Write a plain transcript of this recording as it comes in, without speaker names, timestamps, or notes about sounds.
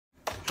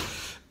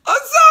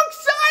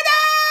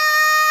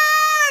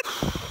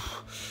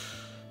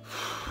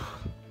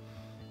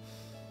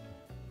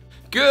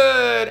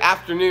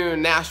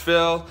afternoon,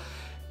 Nashville.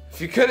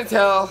 If you couldn't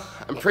tell,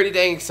 I'm pretty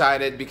dang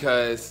excited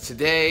because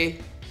today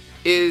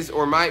is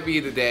or might be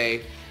the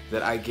day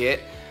that I get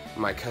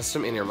my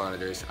custom in-ear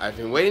monitors. I've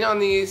been waiting on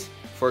these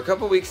for a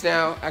couple weeks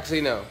now.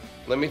 Actually, no,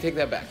 let me take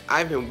that back.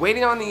 I've been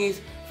waiting on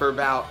these for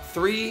about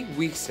 3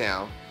 weeks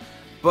now.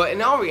 But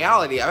in all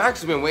reality, I've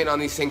actually been waiting on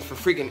these things for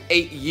freaking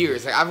 8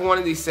 years. Like, I've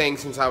wanted these things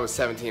since I was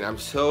 17. I'm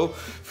so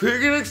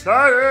freaking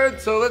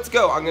excited. So let's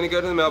go. I'm gonna go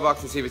to the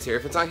mailbox and see if it's here.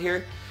 If it's not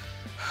here,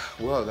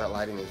 whoa, that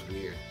lighting is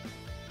weird.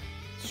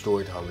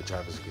 Story time with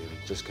Travis again.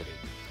 Just kidding.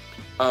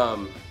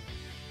 Oh,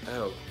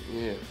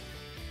 yeah.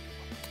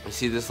 You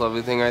see this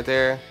lovely thing right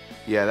there?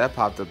 Yeah, that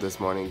popped up this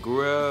morning.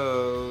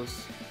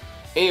 Gross.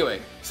 Anyway,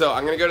 so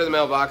I'm gonna go to the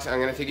mailbox. I'm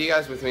gonna take you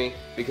guys with me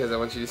because I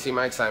want you to see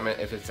my excitement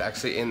if it's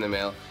actually in the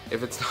mail.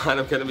 If it's not,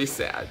 I'm gonna be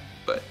sad.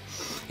 But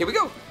here we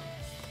go.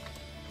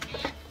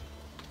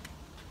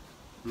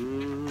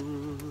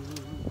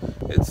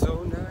 It's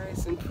so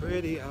nice and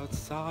pretty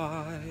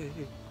outside.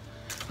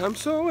 I'm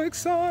so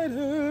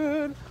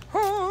excited.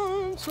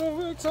 I'm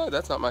so excited.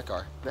 That's not my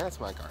car.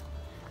 That's my car.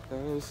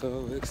 I'm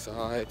so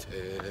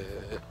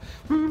excited.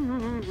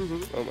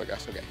 Oh my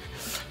gosh, okay.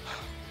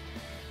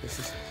 This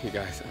is, you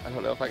guys, I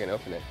don't know if I can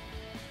open it.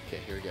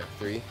 Okay, here we go.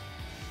 3,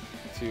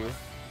 2,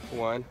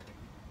 1.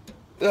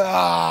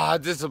 Ah,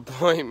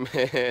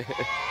 disappointment.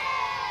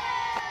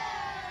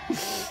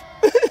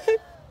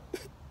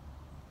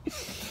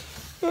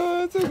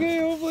 Oh, it's okay.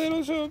 Hopefully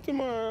it'll show up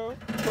tomorrow.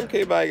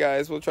 Okay, bye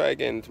guys. We'll try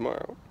again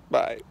tomorrow.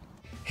 Bye.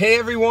 Hey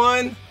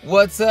everyone,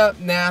 what's up,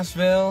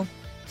 Nashville?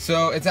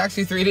 So it's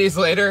actually 3 days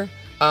later.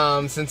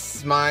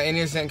 Since my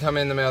in-ears didn't come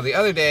in the mail the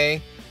other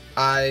day,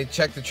 I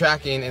checked the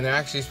tracking and they're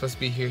actually supposed to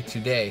be here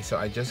today. So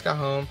I just got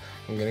home.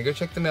 I'm gonna go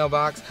check the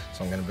mailbox.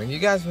 So I'm gonna bring you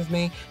guys with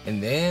me,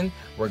 and then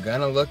we're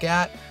gonna look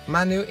at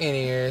my new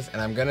in-ears,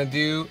 and I'm gonna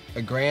do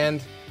a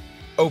grand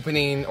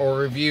opening or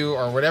review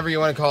or whatever you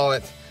want to call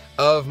it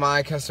of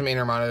my custom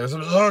in-ear monitors.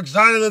 I'm so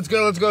excited. Let's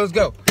go, let's go, let's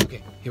go.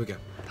 Okay, here we go.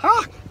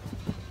 Ah!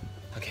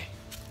 Okay.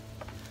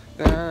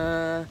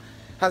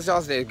 How's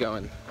y'all's day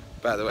going,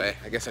 by the way?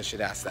 I guess I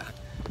should ask that.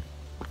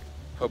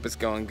 Hope it's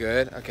going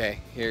good. Okay,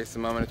 here's the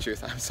moment of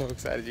truth. I'm so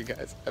excited, you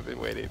guys. I've been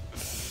waiting.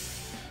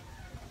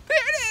 There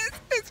it is.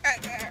 It's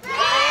right there.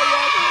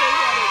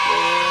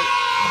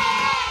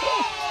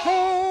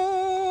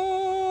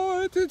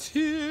 Oh, it's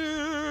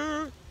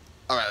here.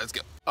 All right, let's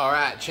go. All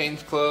right,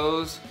 changed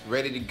clothes,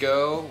 ready to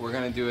go. We're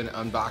gonna do an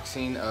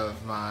unboxing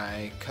of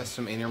my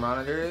custom in-ear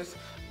monitors.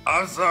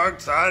 I'm so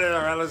excited.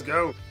 All right, let's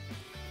go.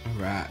 All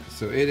right,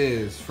 so it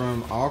is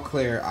from All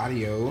Clear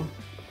Audio.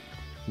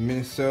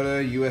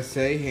 Minnesota,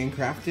 USA,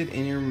 handcrafted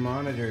in-ear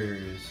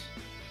monitors.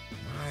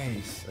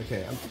 Nice.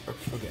 Okay,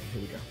 okay,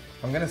 here we go.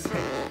 I'm gonna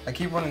say, I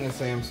keep wanting to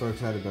say I'm so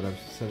excited, but I've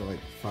said it like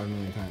 5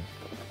 million times.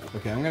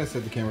 Okay, I'm gonna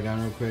set the camera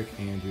down real quick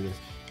and do this.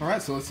 All right,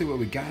 so let's see what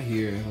we got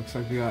here. It looks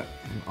like we got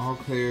an All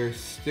Clear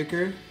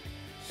sticker.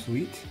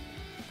 Sweet.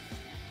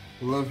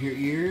 Love your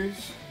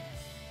ears.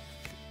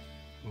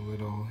 A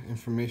little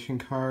information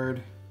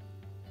card.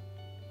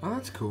 Oh,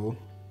 that's cool.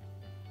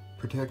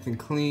 Protect and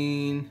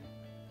clean.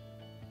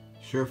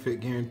 Sure fit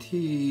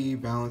guarantee,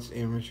 balanced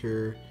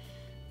armature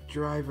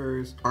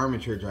drivers,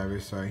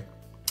 sorry.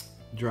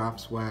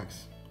 Drops,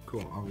 wax.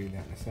 Cool, I'll read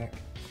that in a sec.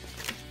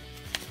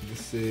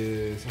 This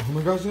is, oh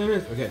my gosh, there it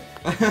is. Okay.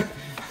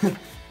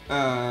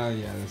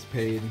 Yeah, that's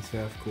paid and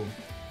stuff, cool.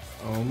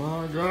 Oh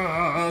my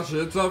gosh,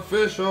 it's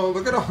official.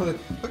 Look at all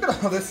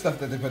this stuff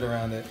that they put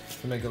around it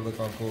to make it look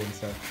all cool and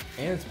stuff.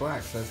 And it's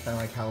black, so it's kind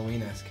of like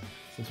Halloween-esque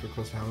since we're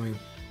close to Halloween.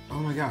 Oh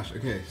my gosh,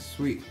 okay,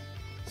 sweet.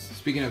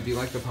 Speaking of, do you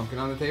like the pumpkin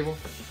on the table?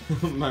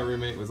 My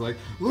roommate was like,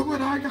 look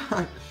what I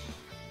got!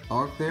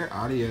 All Clear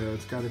Audio.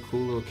 It's got a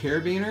cool little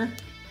carabiner.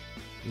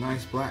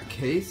 Nice black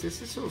case. This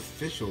is so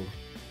official.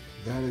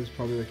 That is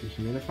probably like a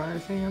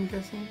humidifier thing, I'm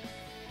guessing.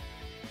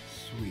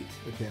 Sweet.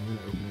 Okay, I'm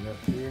gonna open it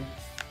up here.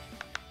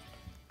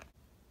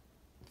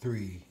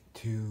 3,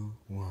 2,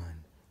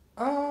 1.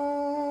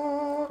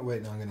 Oh!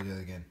 Wait, no, I'm gonna do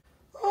it again.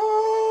 Oh!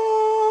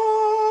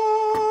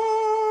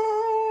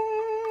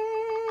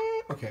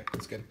 Okay,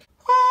 that's good.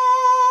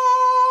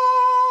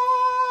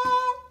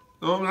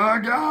 Oh my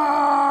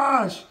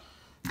gosh!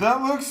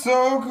 That looks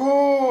so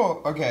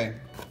cool! Okay,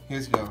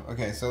 here's the go.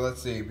 Okay, so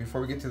let's see, before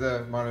we get to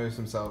the monitors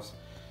themselves.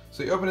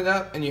 So you open it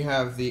up and you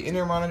have the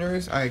in-ear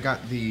monitors. I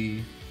got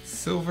the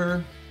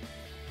silver,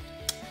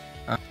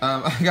 I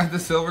got the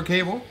silver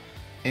cable,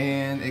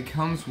 and it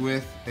comes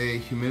with a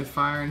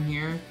humidifier in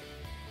here.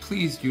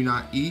 Please do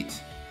not eat.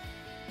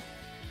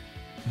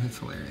 That's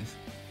hilarious.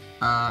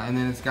 And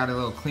then it's got a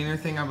little cleaner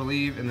thing, I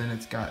believe, and then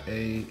it's got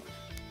an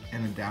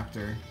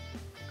adapter.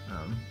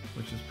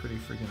 Which is pretty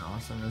freaking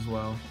awesome as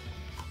well.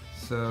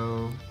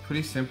 So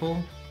pretty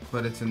simple,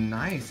 but it's a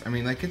nice, I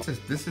mean, like,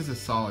 this is a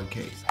solid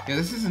case. Yeah,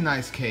 this is a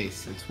nice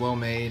case. It's well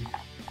made.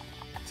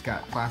 It's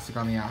got plastic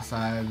on the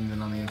outside, and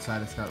then on the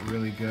inside it's got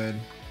really good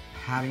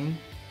padding.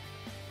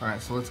 All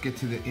right, so let's get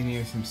to the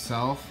in-ears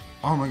himself.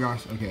 Oh my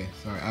gosh, okay,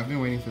 sorry, I've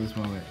been waiting for this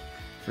moment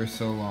for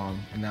so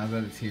long, and now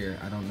that it's here,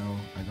 I don't know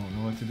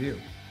what to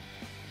do.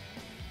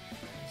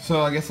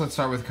 So I guess let's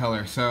start with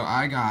color. So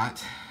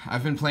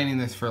I've been planning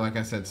this for, like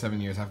I said, 7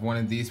 years. I've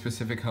wanted these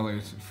specific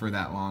colors for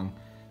that long.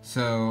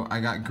 So I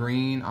got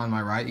green on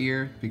my right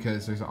ear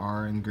because there's an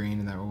R in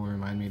green and that will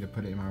remind me to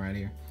put it in my right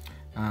ear.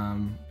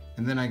 And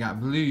then I got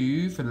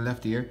blue for the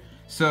left ear.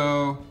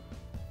 So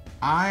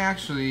I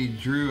actually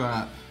drew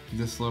up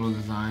this little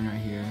design right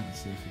here.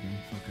 Let's see if we can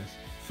focus.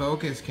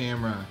 Focus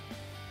camera,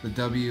 the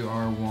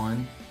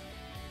WR1.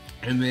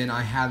 And then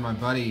I had my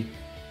buddy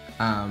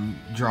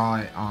draw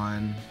it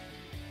on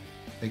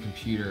a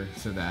computer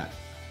so that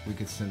we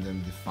could send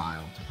them the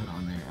file to put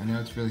on there. I know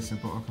it's really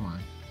simple. Oh, come on.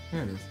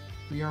 There it is.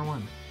 We Are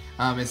One.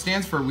 It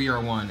stands for We Are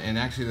One, and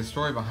actually the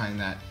story behind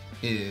that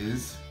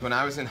is when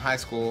I was in high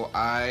school,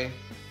 I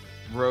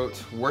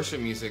wrote worship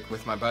music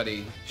with my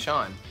buddy,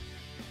 Sean.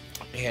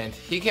 And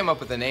he came up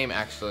with the name,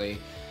 actually.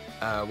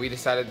 We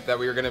decided that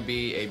we were going to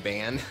be a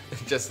band,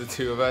 just the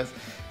two of us.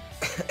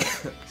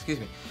 Excuse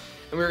me.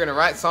 And we were going to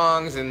write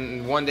songs,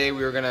 and one day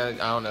we were going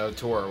to, I don't know,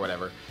 tour or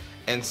whatever.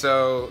 And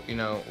so, you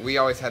know, we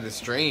always had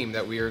this dream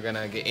that we were going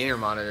to get in-ear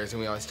monitors,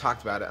 and we always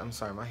talked about it. I'm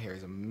sorry, my hair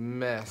is a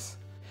mess.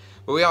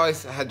 But we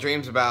always had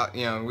dreams about,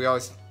 you know, we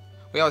always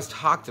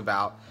talked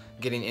about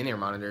getting in-ear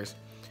monitors.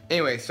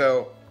 Anyway,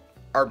 so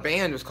our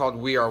band was called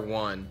We Are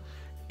One,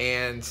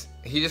 and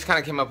he just kind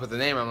of came up with the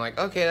name. I'm like,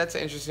 okay, that's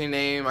an interesting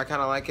name. I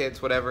kind of like it.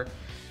 It's whatever.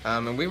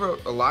 And we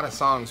wrote a lot of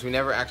songs. We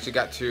never actually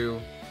got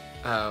to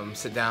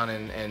sit down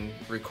and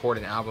record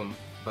an album,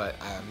 but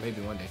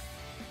maybe one day.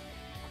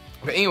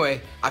 But anyway,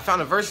 I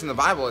found a verse in the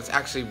Bible. It's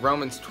actually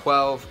Romans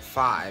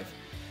 12:5,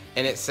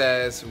 and it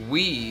says,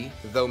 "We,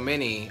 though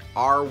many,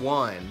 are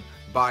one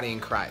body in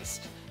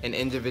Christ, and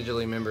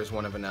individually members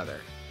one of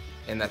another."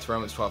 And that's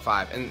Romans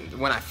 12:5. And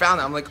when I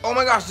found that, I'm like, oh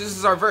my gosh, this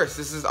is our verse.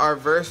 This is our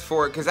verse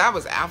for it, because that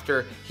was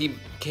after he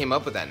came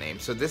up with that name.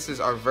 So this is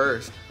our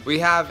verse. We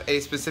have a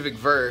specific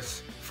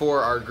verse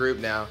for our group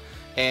now,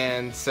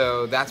 and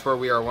so that's where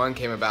We Are One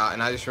came about.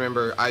 And I just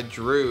remember I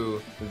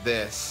drew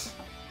this.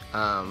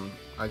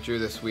 I drew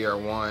this We Are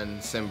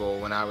One symbol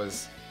when I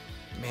was,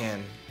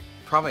 man,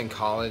 probably in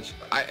college.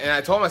 And I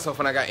told myself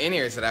when I got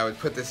in-ears that I would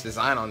put this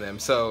design on them.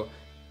 So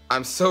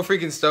I'm so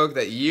freaking stoked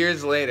that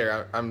years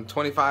later, I'm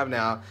 25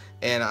 now,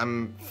 and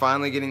I'm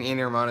finally getting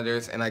in-ear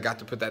monitors, and I got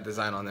to put that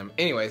design on them.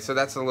 Anyway, so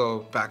that's a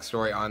little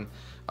backstory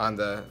on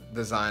the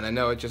design. I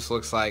know it just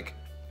looks like,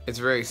 it's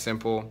very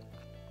simple,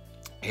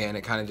 and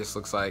it kind of just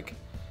looks like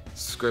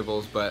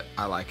scribbles, but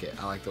I like it.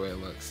 I like the way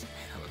it looks. Man,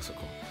 that looks so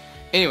cool.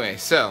 Anyway,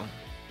 so,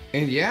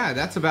 and yeah,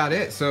 that's about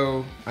it.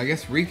 So I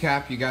guess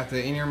recap, you got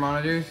the in-ear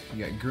monitors,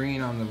 you got green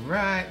on the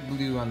right,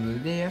 blue on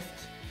the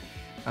left.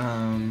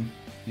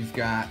 You've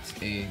got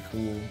a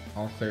cool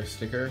All Clear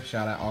sticker.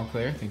 Shout out All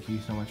Clear. Thank you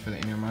so much for the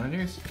in-ear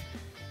monitors.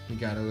 You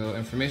got a little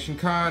information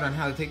card on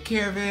how to take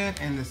care of it,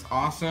 and this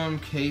awesome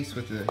case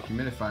with the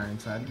humidifier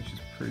inside, which is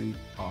pretty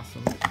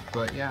awesome.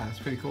 But yeah, it's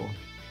pretty cool.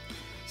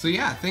 So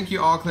yeah, thank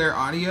you All Clear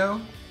Audio.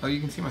 Oh,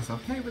 you can see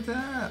myself. Hey, what's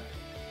up?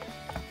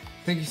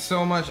 Thank you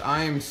so much.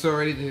 I am so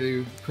ready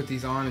to put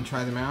these on and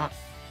try them out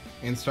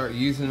and start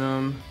using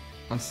them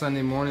on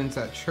Sunday mornings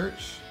at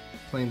church,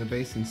 playing the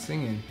bass and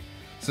singing.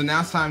 So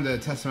now it's time to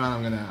test them out.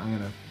 I'm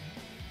gonna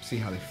see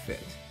how they fit.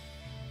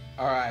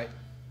 All right,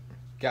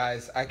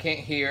 guys, I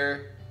can't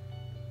hear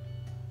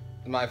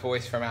my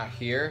voice from out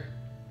here,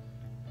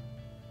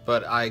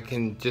 but I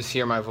can just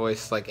hear my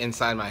voice like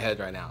inside my head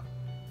right now.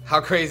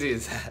 How crazy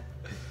is that?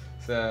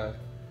 So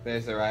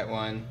there's the right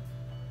one,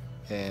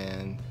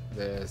 and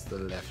there's the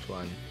left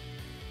one.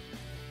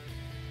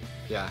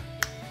 Yeah.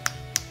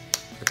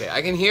 Okay,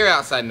 I can hear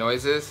outside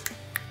noises,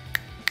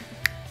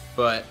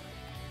 but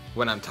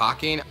when I'm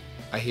talking,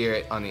 I hear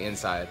it on the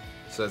inside,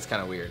 so that's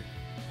kind of weird.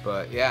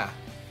 But yeah,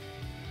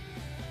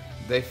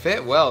 they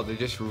fit well. They're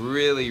just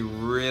really,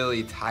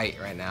 really tight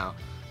right now,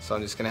 so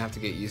I'm just gonna have to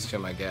get used to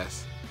them, I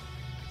guess.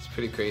 It's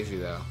pretty crazy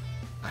though.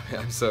 I mean,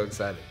 I'm so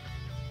excited.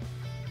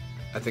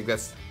 I think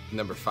that's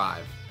number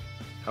 5.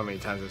 How many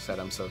times I've said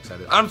I'm so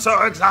excited. I'm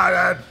so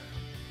excited!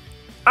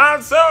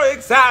 I'm so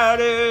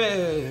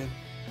excited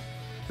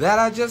that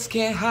I just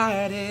can't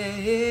hide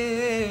it.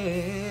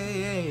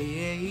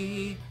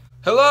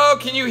 Hello,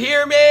 can you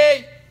hear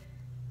me?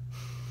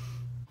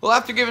 Well,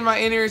 after giving my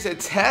in-ears a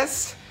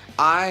test,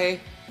 I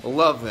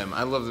love them.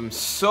 I love them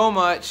so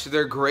much.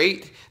 They're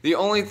great. The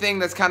only thing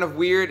that's kind of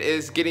weird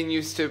is getting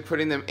used to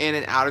putting them in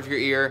and out of your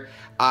ear.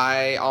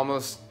 I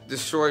almost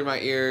destroyed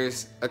my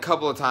ears a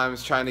couple of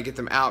times trying to get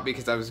them out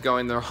because I was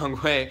going the wrong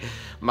way.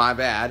 My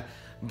bad.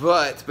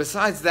 But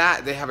besides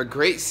that, they have a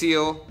great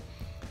seal.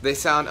 They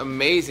sound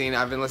amazing.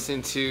 I've been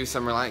listening to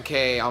some Reliant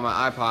K on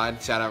my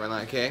iPod. Shout out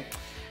Reliant K.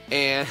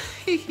 And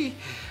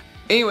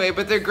anyway,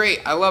 but they're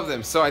great. I love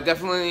them. So I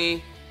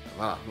definitely,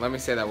 let me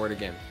say that word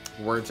again.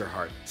 Words are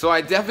hard. So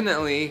I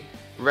definitely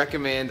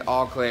recommend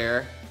All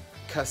Clear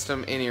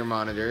custom in-ear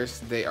monitors.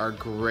 They are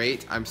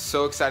great. I'm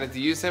so excited to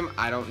use them.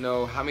 I don't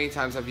know how many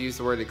times I've used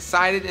the word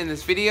excited in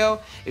this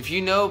video. If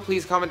you know,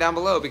 please comment down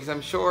below because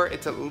I'm sure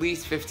it's at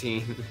least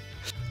 15.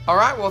 All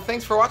right, well,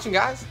 thanks for watching,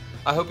 guys.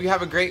 I hope you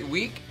have a great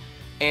week.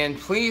 And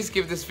please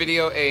give this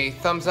video a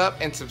thumbs up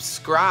and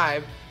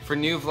subscribe for for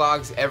new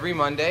vlogs every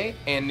Monday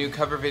and new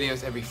cover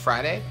videos every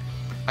Friday.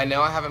 I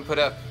know I haven't put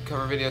up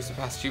cover videos the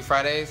past 2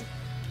 Fridays.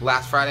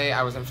 Last Friday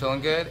I wasn't feeling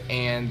good,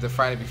 and the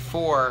Friday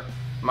before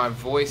my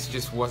voice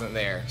just wasn't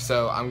there.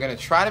 So I'm gonna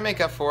try to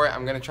make up for it.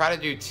 I'm gonna try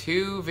to do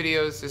 2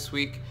 videos this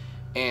week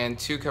and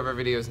 2 cover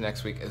videos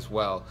next week as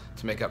well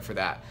to make up for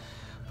that.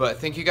 But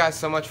thank you guys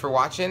so much for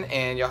watching,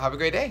 and y'all have a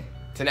great day.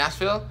 To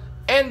Nashville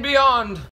and beyond!